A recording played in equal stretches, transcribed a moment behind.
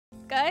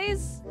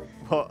guys.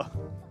 What?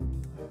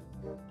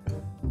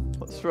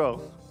 What's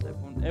wrong?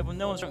 Everyone,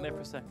 no one's drunk there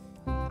for a sec.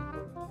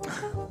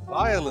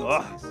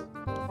 Violence.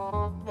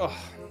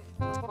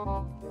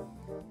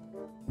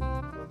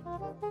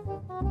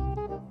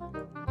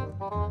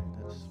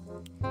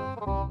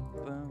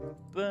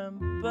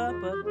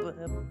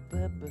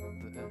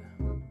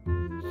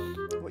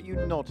 What are you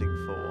nodding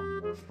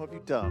for? What have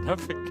you done?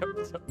 Nothing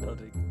comes up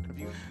nodding. Have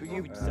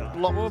you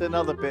blocked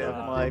another bit of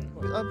my...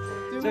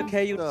 It's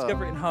okay, you'll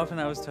discover it in half an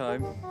hour's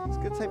time. It's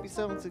going to take me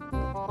so long to...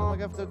 I'm going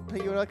to have to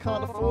pay you, and I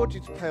can't afford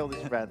you to pay all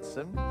this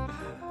ransom.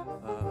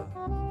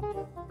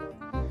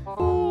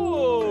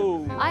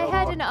 I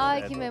had an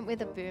argument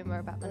with a boomer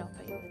about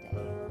Monopoly the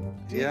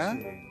other day. Yeah?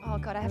 Oh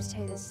god, I have to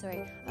tell you this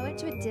story. I went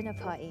to a dinner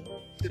party.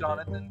 Sit on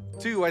it then.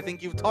 2, I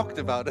think you've talked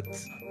about it.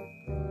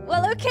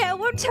 Well, okay, I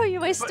won't tell you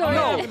my story.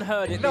 I haven't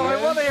heard it. No, I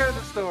Leo. want to hear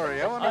the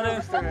story. I want to hear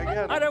the story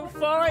again. I don't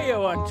follow you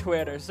on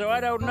Twitter, so I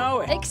don't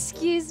know it.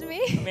 Excuse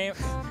me? I mean,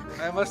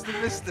 I must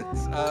have missed it.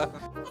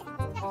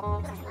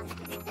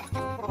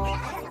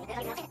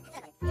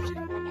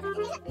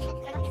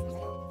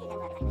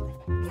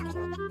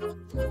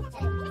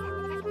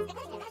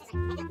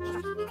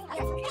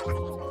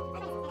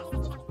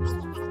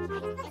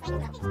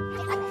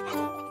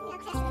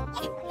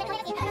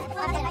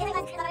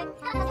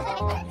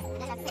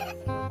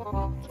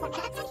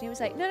 He was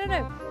like, no,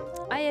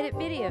 I edit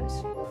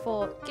videos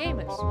for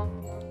gamers.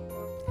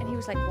 And he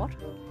was like, what?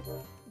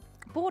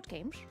 Board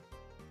games?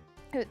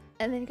 And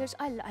then he goes,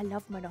 I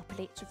love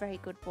Monopoly, it's a very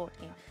good board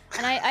game.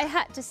 And I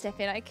had to step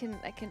in, I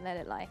couldn't let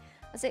it lie.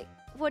 I was like,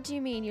 what do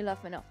you mean you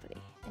love Monopoly?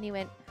 And he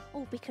went,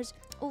 oh, because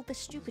all the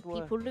stupid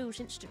people lose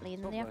instantly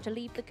and then they have to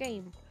leave the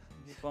game.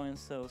 you buy and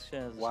sell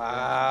shares.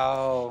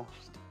 Wow.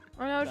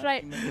 And I was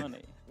like, money.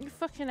 you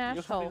fucking You're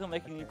asshole. not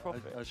making any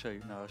profit. I'll show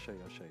you. No, I'll show you.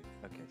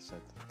 Okay, so.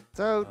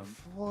 So,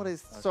 what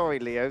is... Sorry,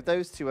 Leo.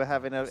 Those two are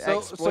having an So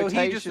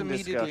exploitation he just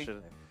immediately...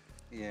 discussion.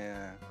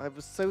 Yeah. I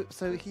was so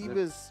he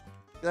was...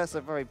 That's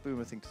a very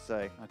boomer thing to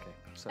say. Okay.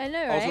 So I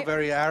know, Also right?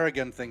 very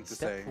arrogant thing to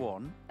say. step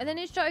 1. And then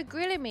he started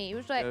grilling me. He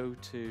was like, Go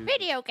to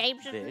video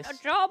games is this.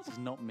 a job. This is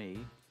not me.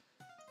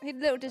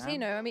 Little does he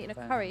know, I'm eating a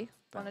Bam, curry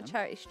on a bam.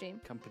 charity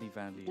stream. Company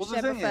values. Well, the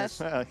December thing is,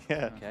 1st. Well,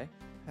 yeah. Okay.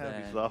 He's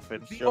Then-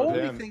 laughing. the Show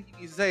only him. thing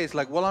you say is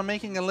like, well, I'm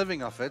making a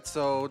living off it,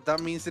 so that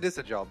means it is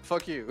a job.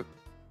 Fuck you.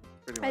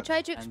 Pretty I much.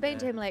 tried to And explain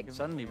to then him, like,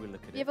 suddenly we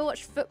look at you it. ever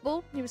watch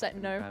football? He was like,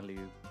 no. Value.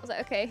 I was like,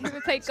 okay. Have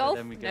you played So golf?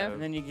 then we No. go-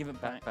 And then you give it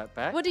back.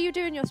 Back. What do you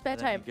do in your spare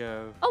And then time? you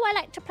go. Oh, I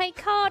like to play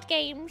card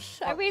games.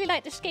 I really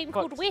like this game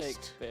called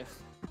Whist. Spiff.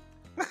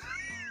 It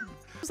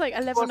was like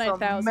Plus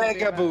 11,900. a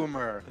mega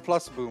boomer.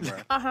 Plus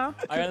boomer. Uh-huh.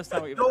 I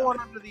understand what you're No saying. one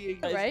under the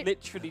age. That is Right.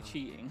 literally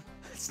cheating.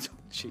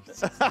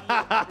 Jesus.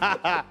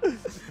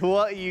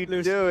 What are you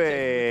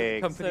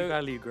doing? Company So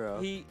value grow.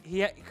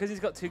 Because he's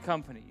got 2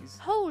 companies.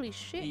 Holy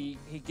shit. He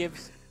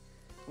gives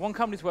one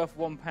company's worth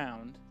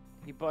 £1.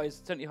 He buys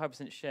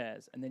 75%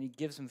 shares, and then he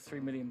gives them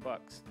 $3 million.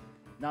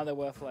 Now they're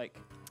worth like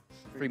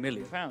 $3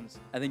 million. pounds.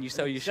 And then you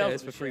sell He your sells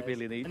shares the for $3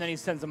 billion each. and then he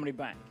sends the money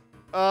back.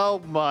 Oh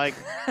my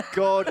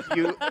God!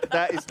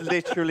 That is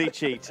literally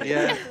cheating.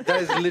 Yeah,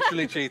 that is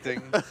literally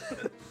cheating.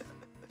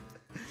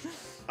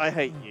 I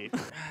hate you.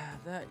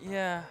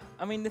 Yeah.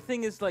 I mean, the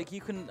thing is, like,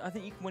 I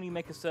think you can, when you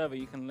make a server,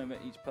 you can limit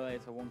each player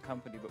to 1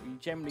 company, but we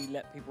generally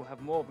let people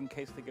have more in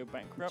case they go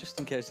bankrupt. Just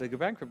in case they go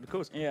bankrupt, of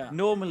course. Yeah.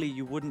 Normally,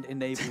 you wouldn't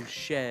enable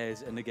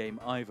shares in the game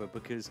either,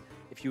 because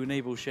if you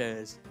enable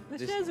shares,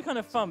 The shares are kind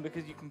of fun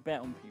because you can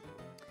bet on people.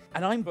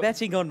 and I'm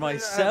betting on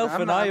myself,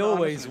 I'm and not- I I'm not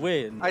always honestly-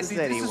 win. I see.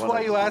 This is anyone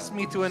why you else. asked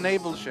me to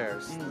enable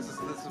shares. This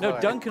is No, why.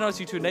 Duncan asked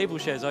you to enable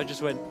shares. I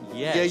just went,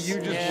 yes. Yeah, you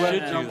just Yeah. went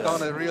Should do jumped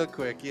that. on it real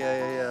quick.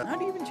 Yeah. How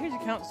do you even change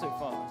accounts so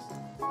fast?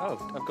 Oh,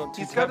 I've got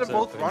 2 He's got tabs them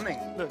both open. running.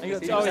 Look, You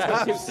he's got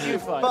got two two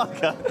tabs.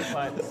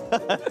 fights.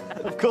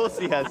 Of course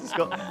he has.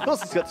 Of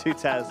course he's got 2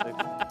 tabs.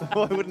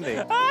 Why wouldn't he?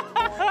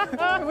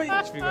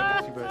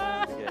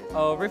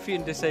 Oh,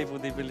 Riffian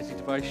disabled the ability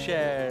to buy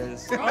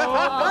shares. Oh,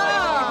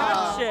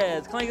 I have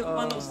shares. Can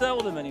I not sell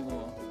them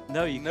anymore?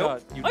 No, you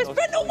Nope. can't. You've I lost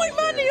spent all my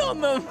shares. money on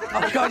them.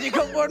 Oh God, you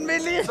got 1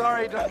 million.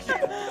 Sorry,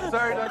 Duncan.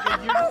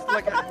 You just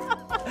like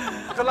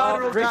a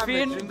collateral damage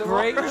in Riffian, the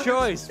great wrong-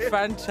 choice,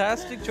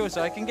 fantastic choice.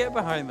 I can get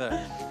behind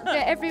that.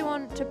 Get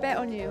everyone to bet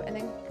on you and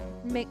then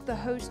make the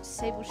host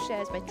disable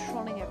shares by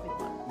trolling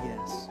everyone.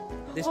 Yes,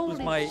 this was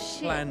Holy my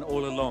shit. plan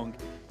all along.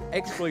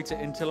 Exploit it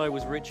until I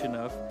was rich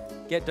enough,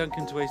 get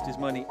Duncan to waste his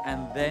money,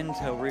 and then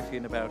tell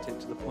Riffian about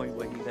it to the point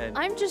where he then.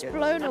 I'm just gets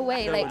blown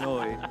away. So Like,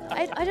 annoyed.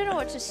 I don't know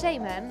what to say,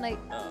 man. Like,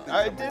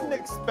 I didn't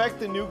expect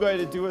the new guy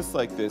to do us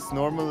like this.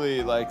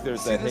 Normally, like,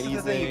 there's See, a this is the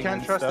hazing. thing. You can't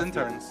and trust stuff.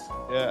 interns.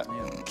 Yeah.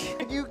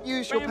 Can you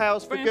use your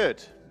powers for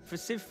good? For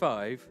Civ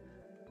 5,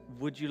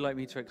 would you like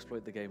me to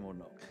exploit the game or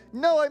not?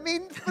 No, I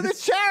mean for the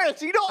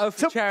charity, not Oh,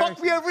 for to fuck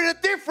me charity. over in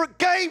a different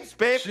game,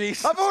 Spiff.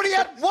 Jeez. I've already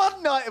had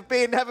one night of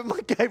having my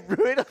game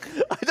ruined.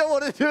 I don't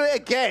want to do it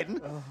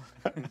again.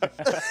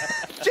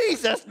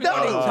 Jesus, no!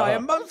 An entire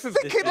month of The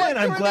this. kid Man,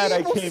 I'm you're glad an I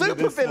evil came to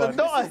this supervillain, one.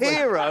 not a This is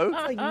hero.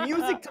 Like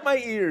music to my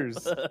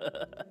ears.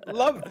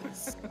 Love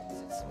this.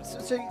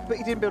 But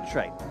you didn't build a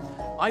train.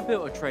 I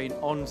built a train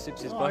on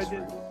Sips's bus did.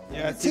 route.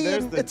 Yeah, A see, T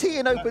there's in, the a T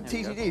in Open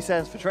TTD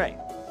stands for train.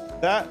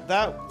 that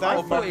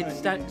I thought it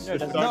stands for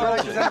No,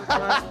 it stands for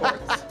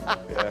transport.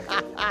 Yeah.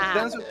 It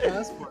stands for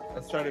transport.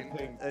 I started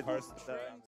playing cars.